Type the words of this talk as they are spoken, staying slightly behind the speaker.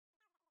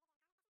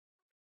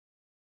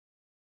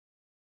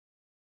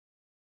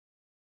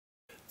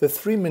The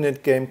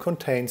 3-minute game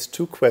contains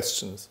 2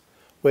 questions,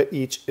 where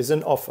each is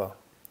an offer.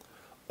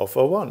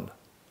 Offer 1.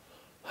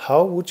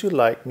 How would you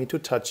like me to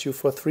touch you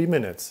for 3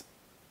 minutes?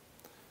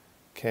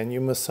 Can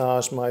you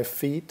massage my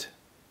feet,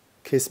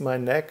 kiss my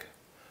neck,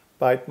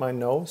 bite my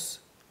nose,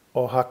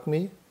 or hug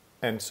me,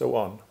 and so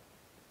on?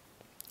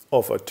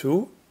 Offer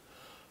 2.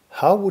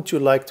 How would you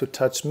like to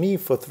touch me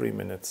for 3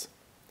 minutes?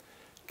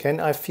 Can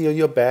I feel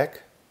your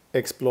back,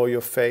 explore your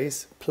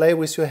face, play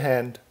with your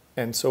hand,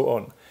 and so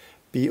on?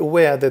 Be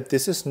aware that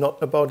this is not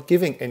about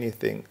giving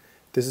anything.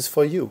 This is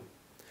for you.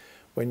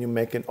 When you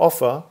make an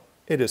offer,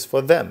 it is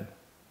for them.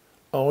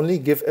 Only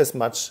give as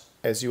much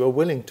as you are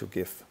willing to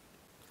give.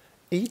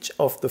 Each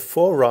of the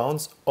 4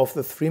 rounds of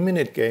the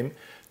 3-minute game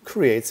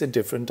creates a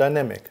different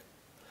dynamic.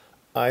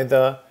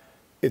 Either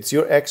it's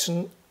your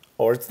action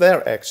or it's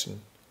their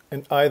action,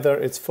 and either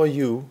it's for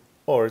you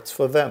or it's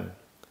for them.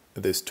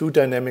 These 2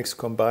 dynamics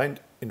combined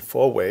in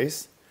 4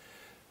 ways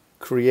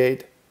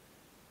create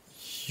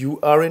you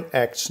are in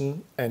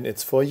action and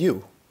it's for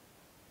you.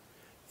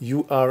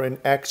 You are in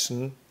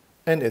action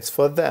and it's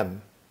for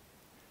them.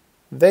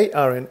 They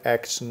are in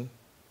action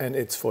and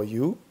it's for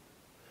you.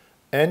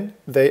 And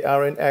they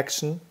are in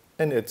action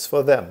and it's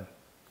for them.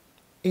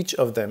 Each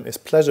of them is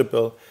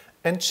pleasurable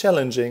and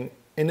challenging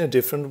in a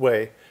different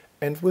way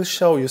and will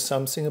show you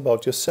something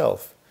about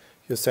yourself,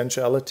 your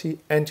sensuality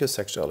and your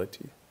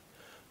sexuality.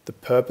 The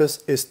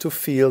purpose is to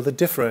feel the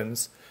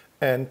difference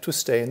and to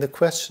stay in the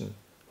question,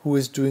 who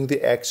is doing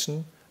the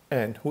action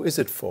and who is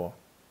it for?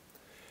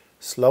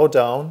 Slow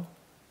down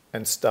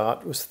and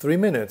start with 3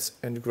 minutes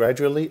and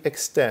gradually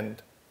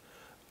extend.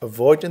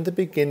 Avoid in the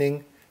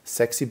beginning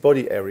sexy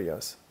body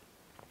areas.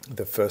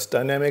 The first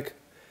dynamic,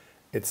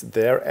 it's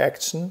their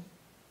action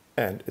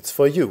and it's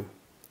for you.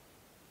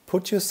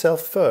 Put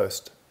yourself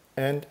first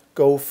and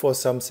go for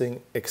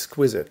something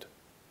exquisite.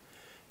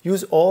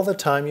 Use all the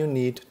time you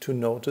need to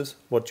notice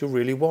what you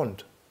really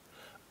want.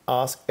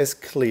 Ask as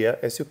clear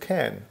as you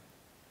can.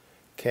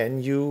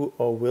 Can you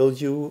or will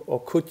you or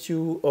could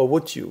you or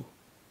would you?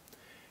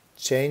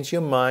 Change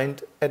your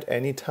mind at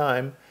any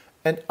time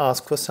and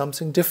ask for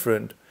something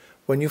different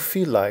when you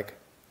feel like,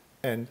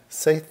 and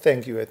say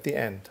thank you at the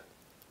end.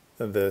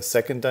 The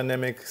second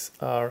dynamics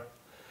are,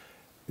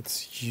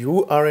 it's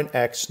you are in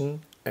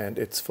action and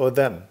it's for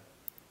them.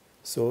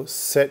 So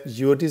set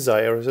your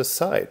desires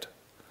aside.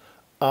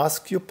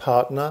 Ask your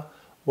partner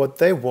what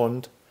they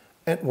want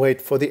and wait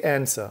for the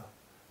answer.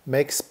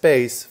 Make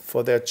space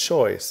for their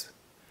choice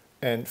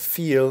and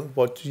feel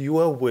what you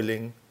are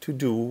willing to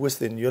do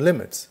within your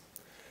limits.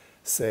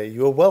 Say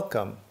you are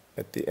welcome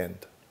at the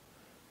end.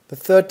 The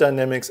third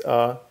dynamics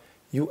are,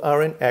 you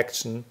are in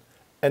action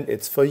and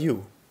it's for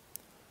you.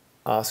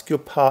 Ask your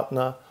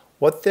partner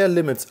what their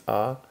limits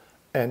are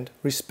and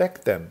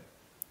respect them.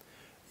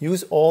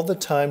 Use all the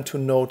time to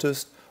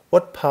notice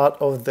what part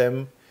of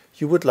them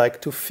you would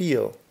like to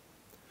feel.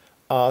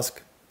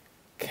 Ask,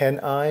 can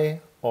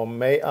I or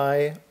may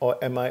I or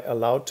am I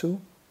allowed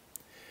to?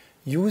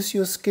 Use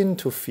your skin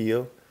to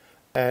feel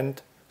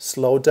and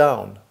slow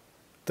down.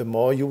 The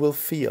more you will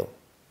feel.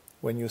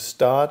 When you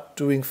start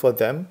doing for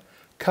them,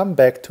 come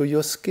back to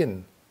your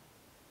skin.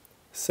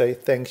 Say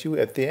thank you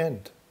at the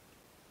end.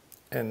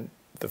 And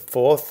the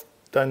fourth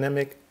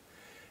dynamic,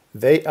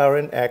 they are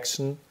in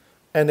action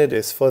and it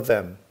is for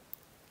them.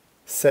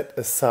 Set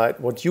aside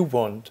what you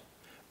want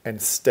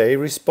and stay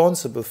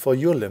responsible for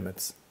your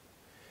limits.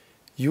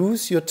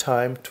 Use your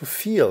time to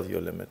feel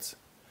your limits.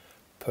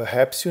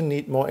 Perhaps you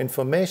need more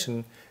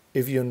information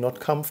if you're not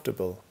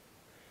comfortable.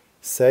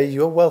 Say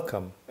you're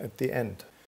welcome at the end.